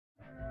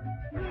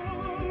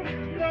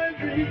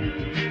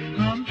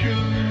come true.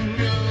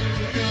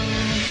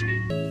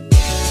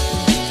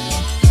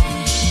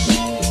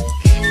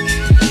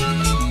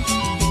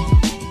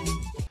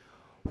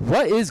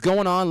 What is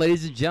going on,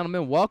 ladies and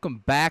gentlemen? Welcome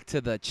back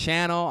to the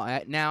channel.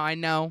 Now, I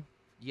know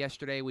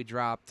yesterday we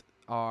dropped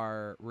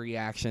our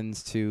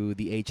reactions to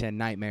the HN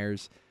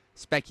Nightmares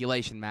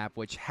speculation map,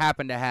 which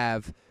happened to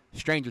have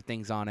Stranger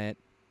Things on it.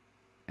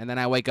 And then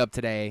I wake up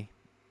today,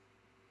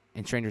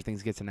 and Stranger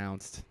Things gets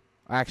announced.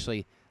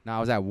 Actually, no, I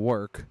was at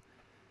work.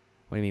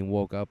 What do you mean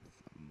woke up?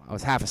 I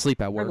was half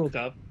asleep at work. I woke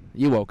up.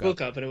 You woke up.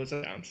 Woke up and it was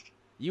announced.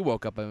 You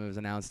woke up and it was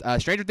announced.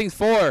 Stranger Things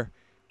 4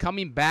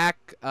 coming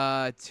back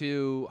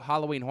to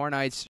Halloween Horror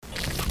Nights.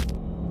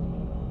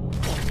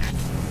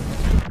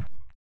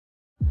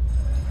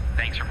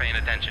 Thanks for paying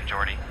attention,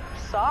 Jordy.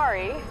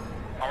 Sorry.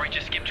 Alright,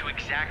 just skip to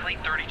exactly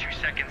 32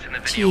 seconds in the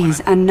video.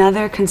 Jeez,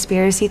 another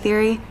conspiracy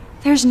theory?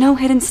 There's no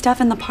hidden stuff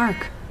in the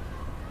park.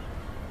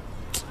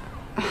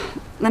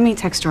 Let me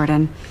text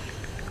Jordan.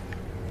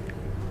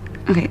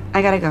 Okay,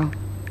 I gotta go.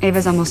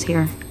 Ava's almost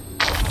here.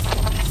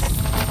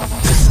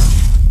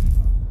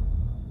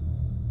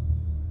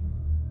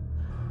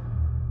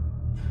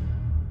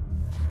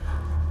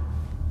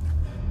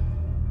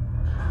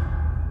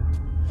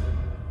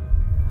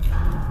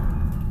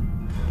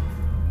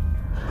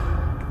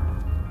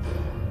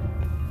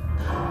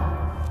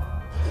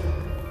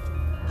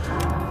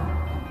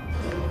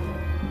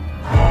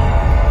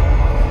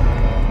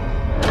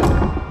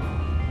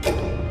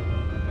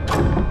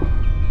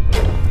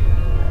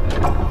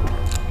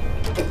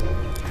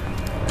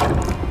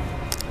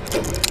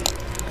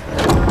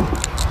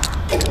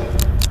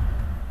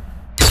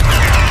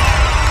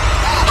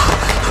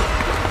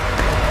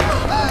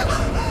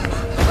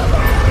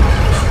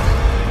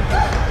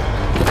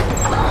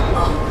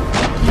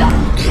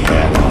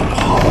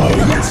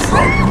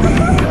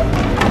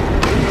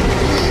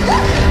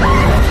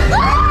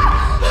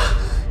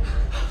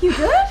 You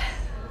good?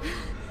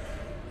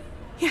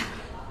 Yeah.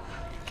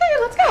 Okay,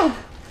 let's go.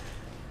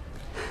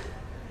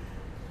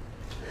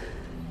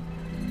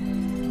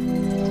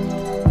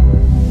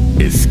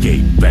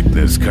 Escape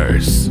Vecna's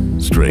curse.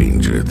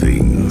 Stranger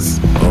Things.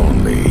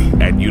 Only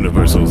at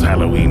Universal's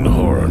Halloween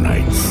Horror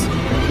Nights.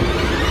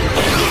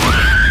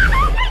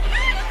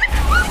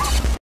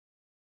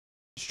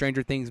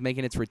 Stranger Things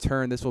making its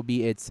return. This will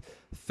be its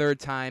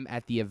third time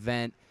at the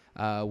event,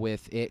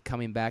 with it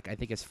coming back, I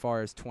think, as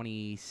far as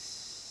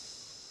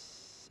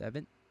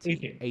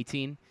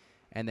 18,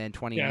 and then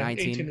 2019.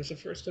 Yeah, 18 is the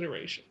first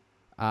iteration.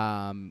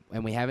 And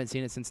we haven't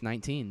seen it since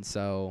 19.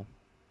 So,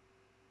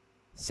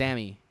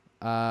 Sammy,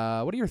 what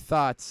are your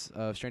thoughts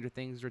of Stranger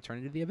Things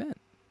returning to the event?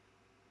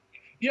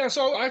 Yeah,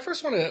 so I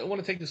first want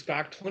to take this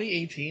back.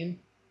 2018,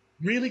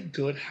 really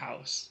good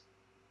house.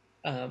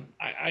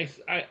 I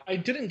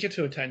didn't get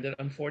to attend it,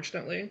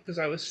 unfortunately, because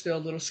I was still a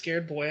little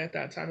scared boy at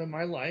that time of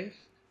my life.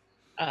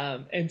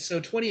 And so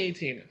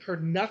 2018,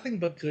 heard nothing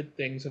but good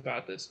things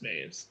about this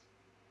maze.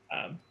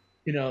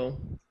 You know,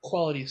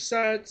 quality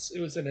sets, it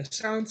was in a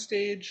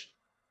soundstage,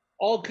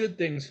 all good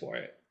things for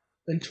it.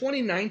 Then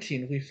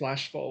 2019, we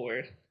flash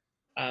forward,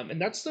 and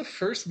that's the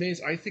first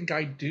maze I think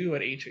I do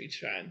at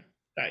HHN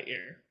that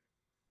year,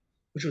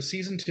 which was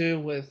season 2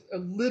 with a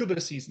little bit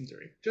of season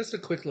 3, just a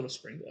quick little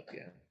sprinkle at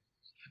the end.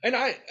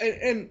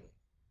 And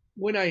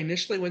when I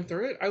initially went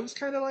through it, I was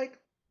kind of like,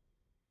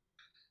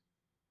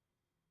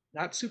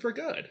 not super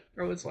good.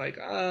 I was like,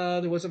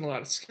 there wasn't a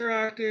lot of scare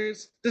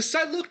actors. The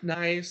set looked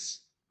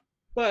nice,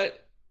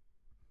 but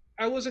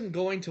I wasn't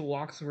going to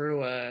walk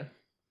through a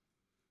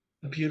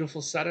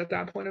beautiful set at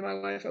that point in my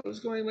life. I was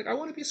going like, I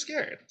want to be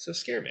scared, so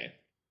scare me.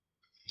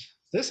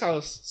 This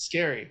house,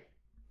 scary.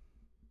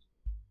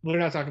 We're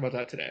not talking about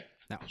that today.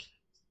 No.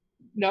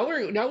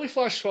 Now we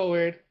flash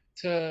forward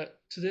to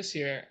this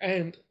year,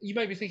 and you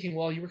might be thinking,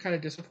 well, you were kind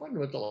of disappointed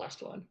with the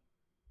last one.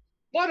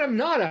 But I'm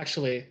not,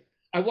 actually.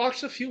 I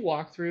watched a few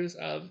walkthroughs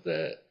of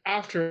the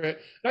after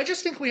it, and I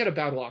just think we had a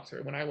bad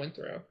walkthrough when I went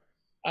through.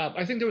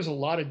 I think there was a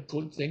lot of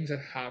good things that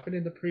happened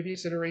in the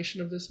previous iteration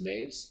of this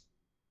maze,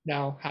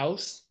 now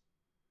house,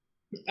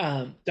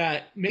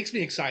 that makes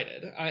me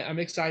excited. I'm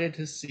excited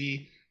to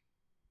see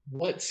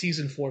what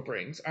season 4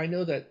 brings. I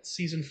know that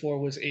season 4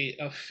 was a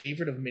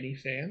favorite of many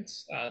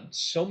fans.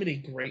 So many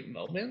great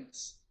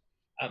moments,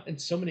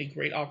 and so many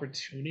great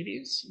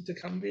opportunities to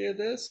come via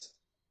this.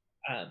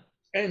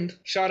 And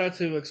shout out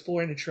to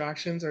Exploring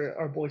Attractions,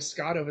 our boy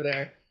Scott over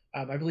there.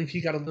 I believe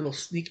he got a little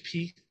sneak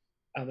peek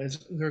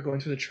as we were going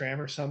through the tram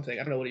or something.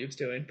 I don't know what he was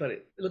doing, but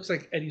it looks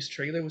like Eddie's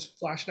trailer was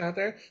flashing out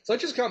there. So it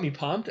just got me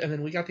pumped, and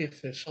then we got the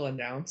official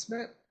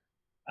announcement.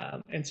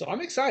 And so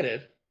I'm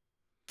excited.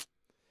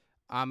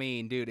 I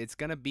mean, dude, it's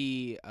going to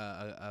be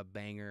a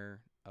banger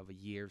of a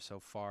year so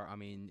far. I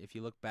mean, if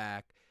you look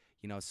back,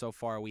 you know, so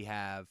far we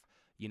have,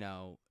 you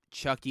know,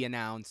 Chucky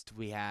announced.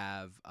 We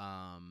have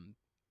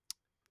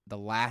The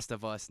Last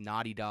of Us,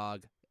 Naughty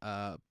Dog,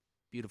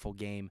 beautiful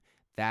game.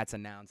 That's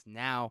announced.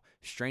 Now,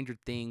 Stranger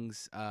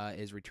Things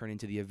is returning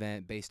to the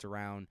event based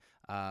around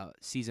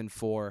Season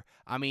 4.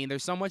 I mean,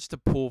 there's so much to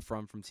pull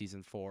from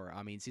Season 4.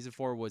 I mean, Season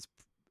 4 was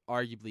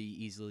arguably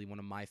easily one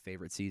of my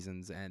favorite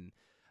seasons, and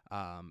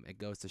it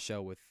goes to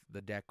show with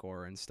the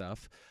decor and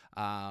stuff.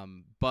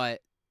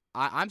 But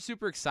I'm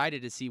super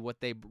excited to see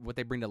what they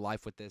bring to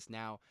life with this.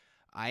 Now,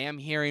 I am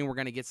hearing we're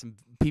gonna get some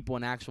people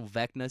in actual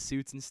Vecna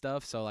suits and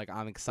stuff. So like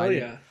I'm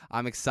excited. Oh yeah.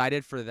 I'm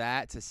excited for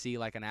that, to see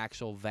like an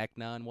actual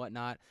Vecna and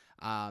whatnot.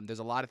 There's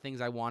a lot of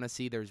things I want to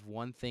see. There's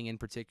one thing in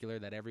particular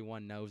that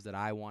everyone knows that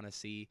I want to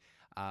see.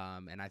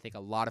 And I think a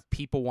lot of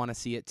people want to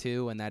see it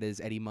too, and that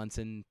is Eddie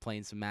Munson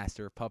playing some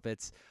Master of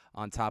Puppets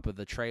on top of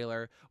the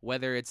trailer.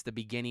 Whether it's the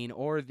beginning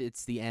or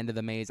it's the end of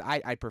the maze,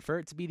 I'd prefer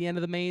it to be the end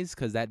of the maze,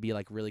 because that'd be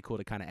like really cool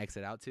to kind of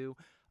exit out to.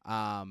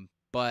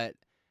 But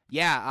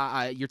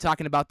yeah, you're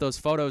talking about those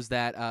photos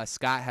that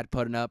Scott had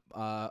put up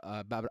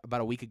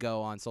about a week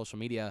ago on social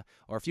media,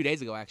 or a few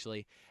days ago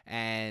actually,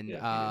 and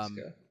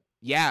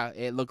yeah,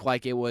 it looked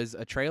like it was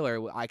a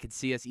trailer. I could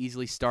see us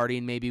easily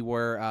starting maybe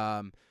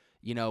where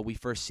we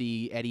first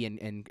see Eddie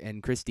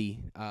and Christy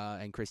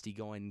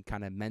going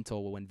kind of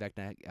mental when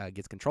Vecna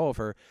gets control of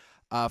her.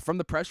 From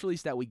the press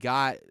release that we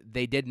got,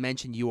 they did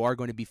mention you are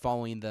going to be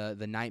following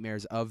the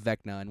nightmares of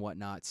Vecna and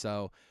whatnot.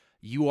 So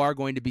you are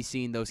going to be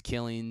seeing those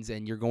killings,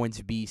 and you're going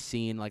to be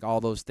seeing like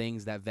all those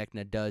things that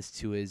Vecna does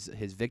to his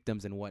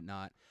victims and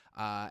whatnot.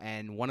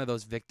 And one of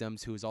those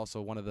victims, who is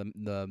also one of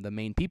the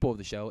main people of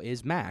the show,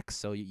 is Max.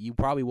 So you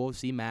probably will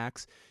see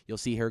Max. You'll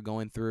see her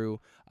going through,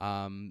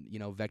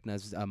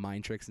 Vecna's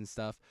mind tricks and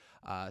stuff.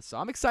 So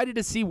I'm excited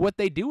to see what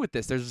they do with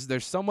this.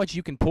 There's so much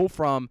you can pull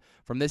from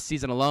this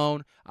season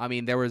alone. I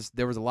mean, there was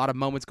a lot of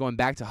moments going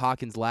back to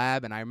Hawkins'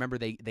 lab, and I remember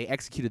they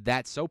executed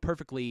that so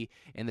perfectly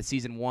in the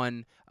season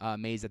 1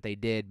 maze that they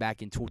did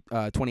back in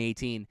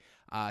 2018.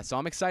 So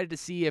I'm excited to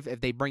see if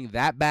they bring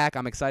that back.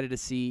 I'm excited to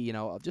see,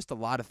 just a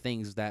lot of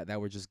things that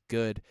were just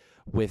good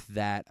with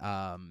that,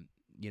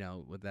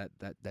 with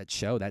that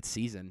show, that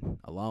season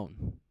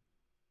alone.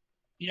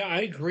 Yeah,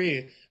 I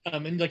agree.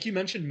 And like you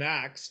mentioned,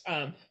 Max,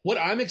 what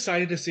I'm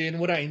excited to see and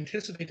what I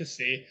anticipate to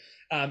see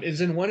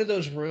is in one of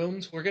those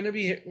rooms, we're going to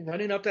be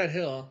running up that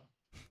hill.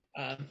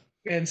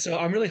 And so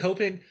I'm really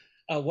hoping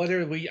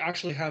whether we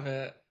actually have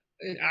an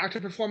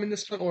actor performing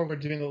this one, or we're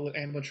doing it with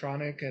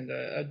animatronic and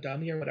a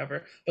dummy or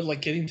whatever, but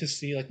like getting to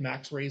see like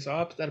Max raise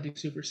up, that'll be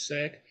super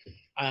sick.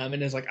 And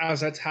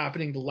as that's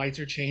happening, the lights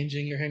are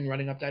changing, you're him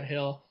running up that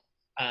hill.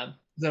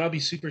 That'll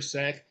be super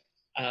sick.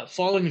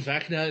 Following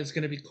Vecna is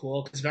going to be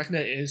cool, because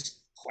Vecna is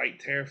quite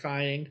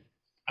terrifying.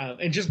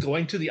 And just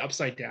going to the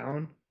Upside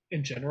Down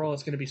in general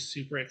is going to be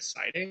super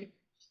exciting.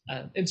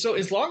 And so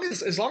as long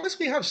as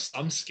we have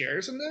some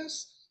scares in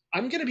this,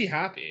 I'm going to be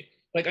happy.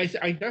 Like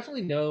I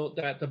definitely know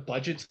that the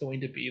budget's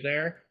going to be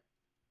there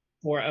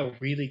for a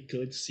really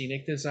good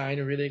scenic design,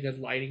 a really good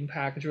lighting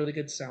package, a really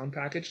good sound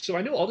package. So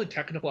I know all the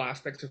technical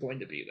aspects are going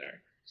to be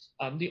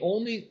there. The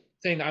only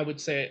thing I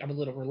would say I'm a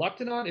little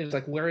reluctant on is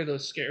like, where are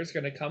those scares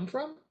going to come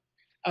from?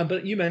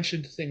 But you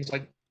mentioned things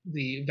like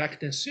the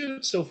Vecna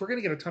suit. So if we're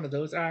going to get a ton of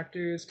those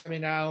actors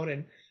coming out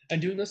and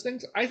doing those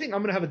things, I think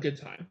I'm going to have a good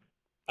time.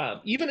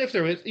 Even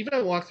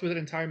I walk through that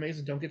entire maze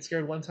and don't get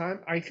scared one time,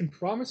 I can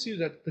promise you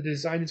that the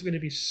design is going to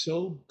be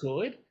so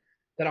good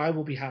that I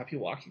will be happy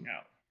walking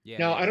out. Yeah,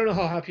 now, I don't know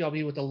how happy I'll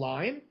be with the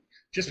line,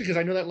 just because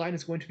I know that line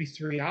is going to be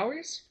 3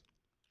 hours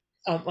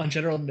on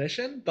general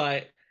admission.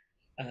 But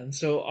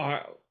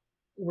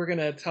we're going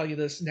to tell you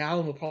this now,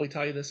 and we'll probably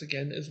tell you this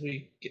again as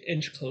we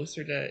inch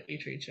closer to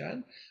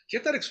HHN.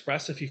 Get that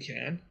express if you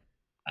can.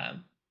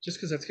 Just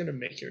because that's going to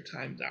make your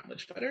time that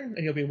much better, and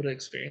you'll be able to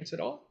experience it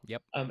all.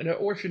 Yep.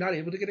 Or if you're not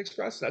able to get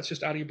express, that's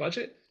just out of your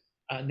budget.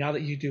 Now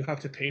that you do have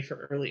to pay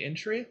for early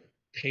entry,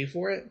 pay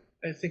for it.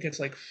 I think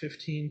it's like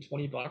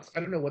 $15-20. I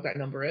don't know what that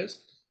number is,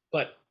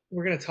 but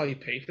we're going to tell you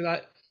pay for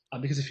that.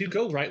 Because if you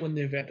go right when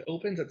the event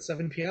opens at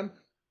 7 p.m.,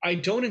 I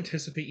don't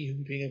anticipate you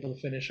being able to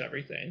finish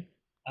everything.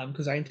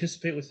 Because I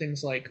anticipate with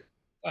things like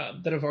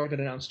that have already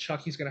been announced,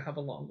 Chucky's going to have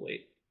a long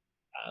wait.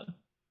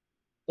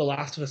 The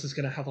Last of Us is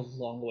going to have a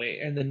long wait,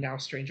 and then now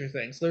Stranger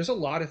Things. There's a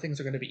lot of things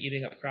that are going to be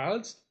eating up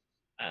crowds,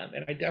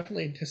 and I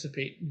definitely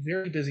anticipate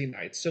very busy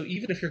nights. So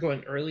even if you're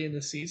going early in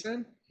the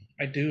season,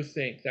 I do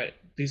think that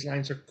these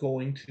lines are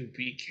going to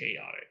be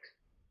chaotic.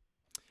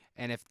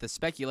 And if the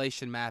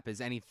speculation map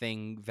is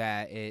anything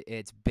that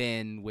it's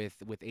been with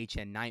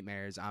HN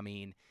Nightmares, I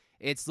mean,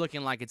 it's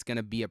looking like it's going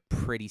to be a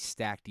pretty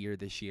stacked year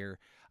this year.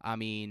 I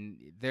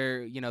mean,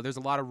 there's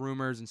a lot of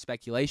rumors and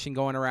speculation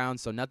going around,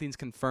 so nothing's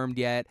confirmed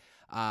yet.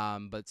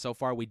 But so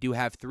far, we do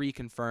have 3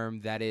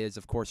 confirmed. That is,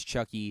 of course,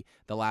 Chucky,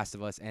 The Last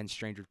of Us, and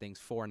Stranger Things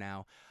 4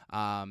 now.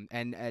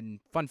 And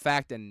fun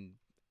fact, and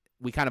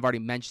we kind of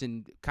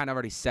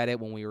already said it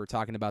when we were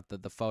talking about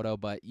the photo,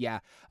 but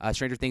yeah,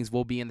 Stranger Things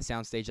will be in the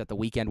soundstage that The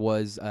Weeknd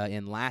was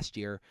in last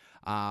year.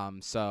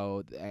 And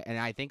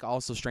I think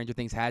also Stranger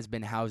Things has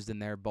been housed in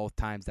there both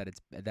times that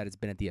it's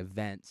been at the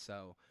event.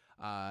 So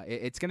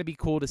it's going to be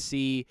cool to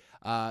see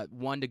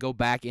one to go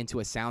back into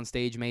a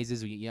soundstage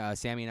mazes.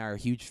 Sammy and I are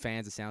huge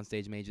fans of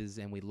soundstage mazes,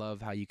 and we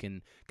love how you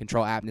can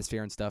control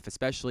atmosphere and stuff,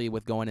 especially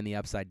with going in the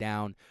Upside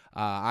Down.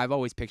 I've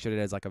always pictured it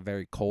as like a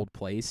very cold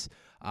place.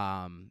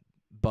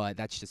 but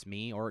that's just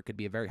me, or it could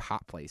be a very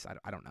hot place.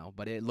 I don't know,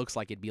 but it looks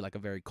like it'd be like a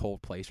very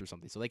cold place or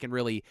something. So they can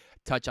really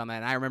touch on that.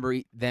 And I remember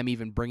them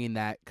even bringing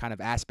that kind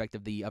of aspect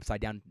of the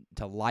upside down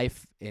to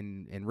life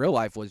in real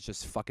life was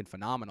just fucking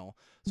phenomenal.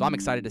 So I'm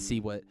excited to see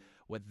what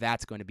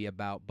that's going to be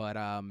about. But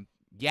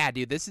yeah,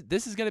 dude, this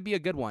is going to be a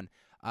good one.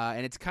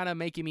 And it's kind of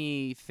making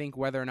me think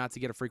whether or not to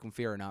get a frequent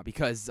fear or not,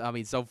 because I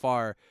mean, so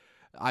far,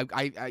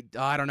 I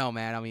don't know,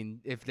 man. I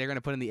mean, if they're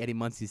gonna put in the Eddie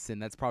Muncie sin,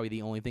 that's probably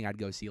the only thing I'd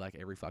go see like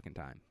every fucking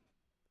time.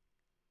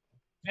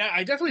 Yeah,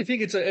 I definitely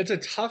think it's a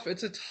tough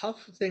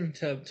thing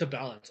to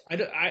balance.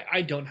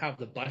 I don't have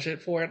the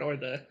budget for it or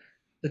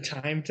the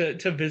time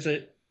to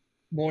visit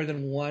more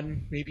than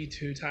one, maybe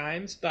two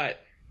times, but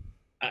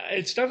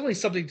it's definitely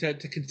something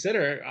to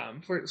consider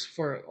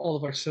for all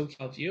of our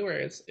SoCal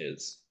viewers.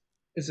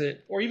 Is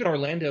it, or even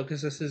Orlando,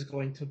 because this is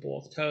going to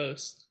both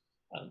coasts?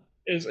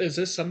 Is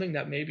this something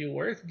that may be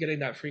worth getting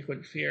that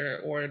frequent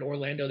fear? Or in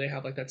Orlando, they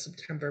have like that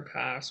September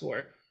pass,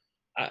 or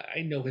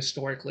I know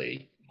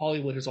historically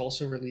Hollywood has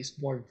also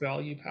released more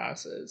value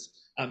passes.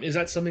 Is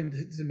that something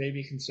to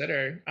maybe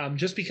consider?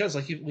 Just because,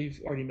 like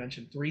we've already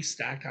mentioned, 3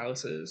 stacked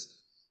houses.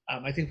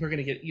 I think we're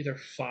going to get either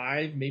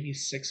 5, maybe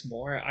 6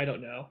 more. I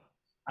don't know.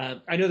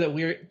 I know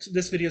that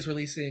this video is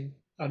releasing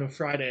on a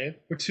Friday.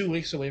 We're 2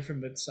 weeks away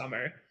from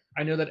Midsummer.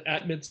 I know that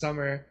at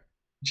Midsummer,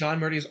 John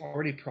Murdy is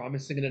already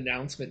promising an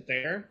announcement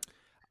there.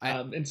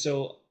 And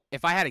so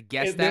if I had to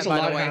guess there's that, a by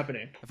lot the way,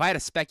 happening. if I had to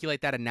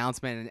speculate that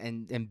announcement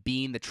and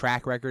being the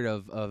track record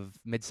of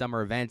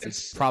Midsummer events,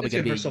 it's probably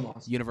going to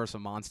be Universal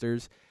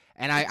Monsters.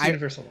 And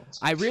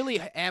I really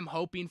am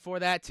hoping for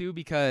that too,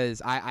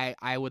 because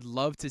I would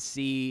love to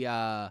see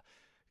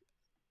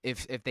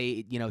if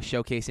they, you know,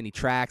 showcase any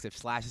tracks, if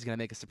Slash is going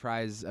to make a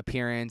surprise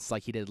appearance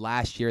like he did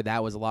last year.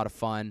 That was a lot of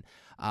fun.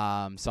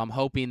 So I'm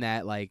hoping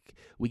that, like,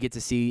 we get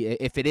to see,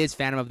 if it is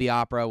Phantom of the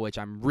Opera, which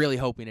I'm really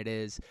hoping it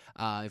is,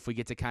 if we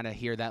get to kind of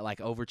hear that, like,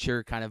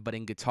 overture kind of, but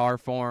in guitar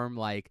form,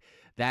 like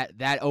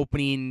that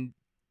opening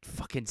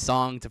fucking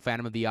song to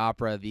Phantom of the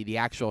Opera, the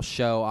actual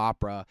show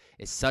opera,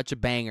 is such a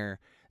banger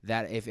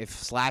that if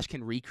Slash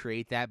can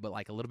recreate that, but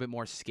like a little bit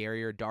more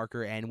scarier,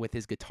 darker, and with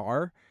his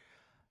guitar,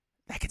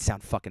 that could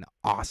sound fucking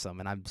awesome.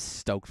 And I'm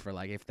stoked for,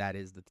 like, if that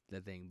is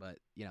the thing. But,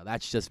 you know,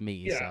 that's just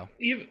me. Yeah. So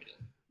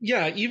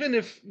Even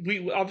if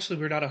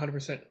we're not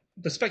 100%,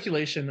 the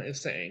speculation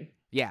is saying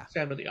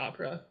Phantom of the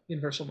Opera,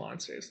 Universal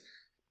Monsters.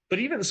 But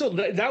even so,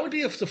 that would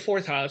be if the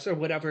 4th house, or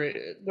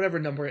whatever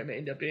number it may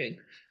end up being.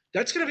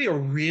 That's going to be a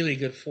really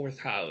good 4th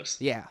house.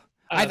 Yeah.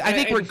 I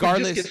think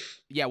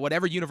regardless,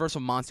 whatever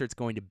Universal Monster it's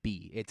going to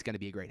be, it's going to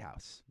be a great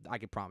house. I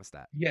can promise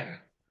that. Yeah.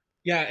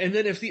 Yeah, and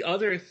then if the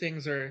other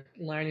things are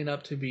lining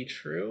up to be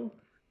true,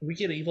 we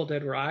get Evil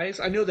Dead Rise.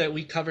 I know that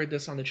we covered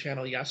this on the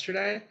channel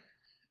yesterday.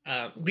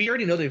 We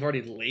already know they've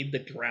already laid the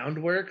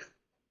groundwork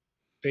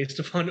based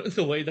upon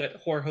the way that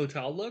Horror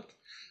Hotel looked.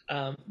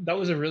 That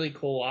was a really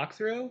cool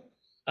walkthrough.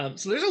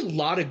 So there's a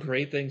lot of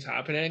great things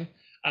happening.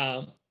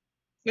 And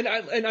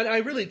I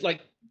really,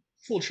 like,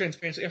 full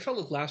transparency, I felt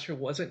like last year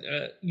wasn't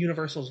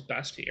Universal's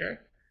best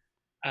year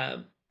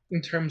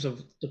in terms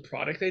of the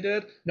product they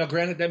did. Now,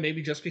 granted, that may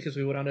be just because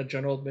we went on a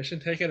general admission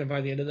ticket, and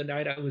by the end of the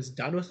night, I was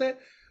done with it.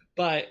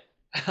 But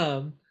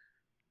I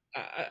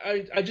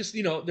just,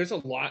 you know, there's a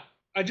lot.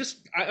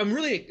 I'm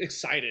really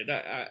excited.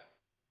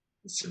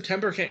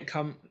 September can't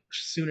come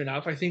soon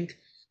enough. I think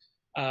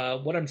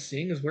what I'm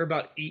seeing is we're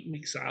about 8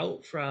 weeks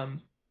out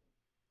from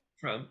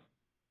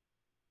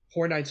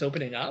Horror Nights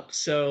opening up.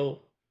 So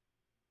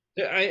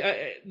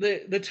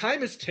the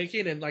time is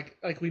ticking, and like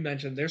we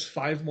mentioned, there's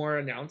 5 more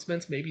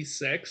announcements, maybe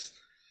 6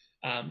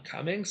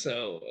 coming.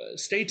 So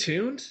stay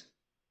tuned,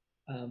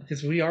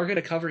 because we are going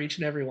to cover each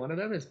and every one of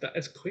them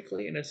as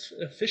quickly and as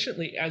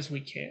efficiently as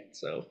we can.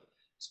 So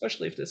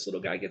especially if this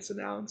little guy gets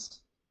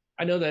announced.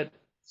 I know that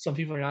some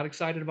people are not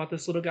excited about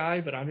this little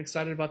guy, but I'm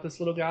excited about this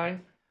little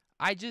guy.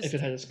 I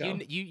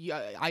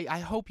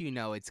hope you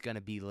know it's going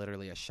to be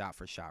literally a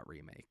shot-for-shot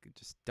remake.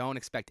 Just don't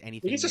expect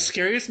anything. It's the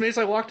scariest maze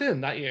I walked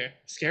in that year.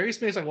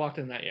 Scariest maze I walked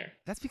in that year.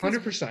 That's because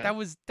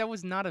 100%. That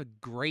was not a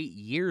great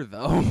year,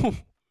 though.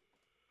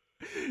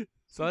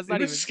 So that's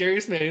not even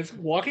scariest maze.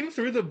 Walking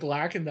through the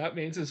black in that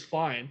maze is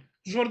fine.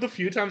 This is one of the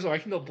few times where I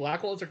can go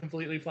black walls are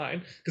completely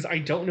fine, because I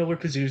don't know where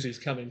Pazuzu's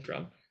coming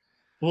from.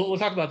 We'll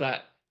talk about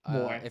that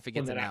more if it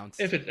gets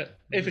announced. If it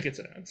gets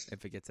announced.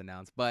 If it gets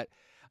announced. But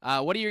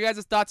what are your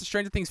guys' thoughts of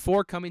Stranger Things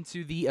 4 coming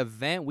to the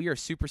event? We are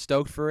super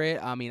stoked for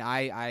it. I mean,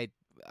 I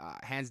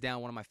hands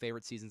down one of my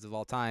favorite seasons of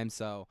all time.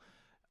 So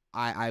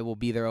I will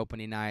be there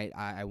opening night.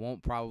 I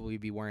won't probably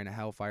be wearing a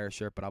Hellfire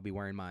shirt, but I'll be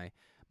wearing my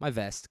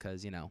vest,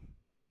 because, you know,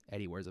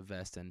 Eddie wears a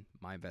vest, and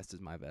my vest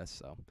is my vest.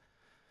 So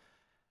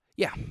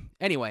yeah.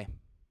 Anyway,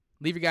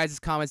 leave your guys'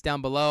 comments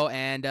down below,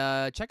 and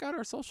check out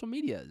our social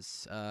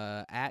medias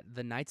at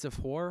The Nights of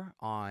Horror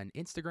on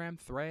Instagram,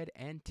 Thread,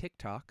 and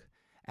TikTok,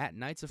 at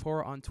Nights of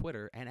Horror on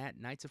Twitter, and at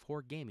Nights of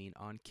Horror Gaming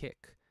on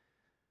Kick.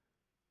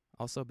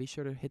 Also, be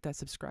sure to hit that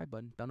subscribe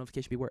button. Bell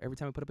notification be aware every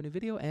time we put up a new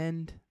video,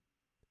 and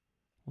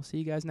we'll see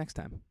you guys next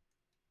time.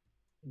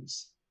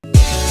 Peace.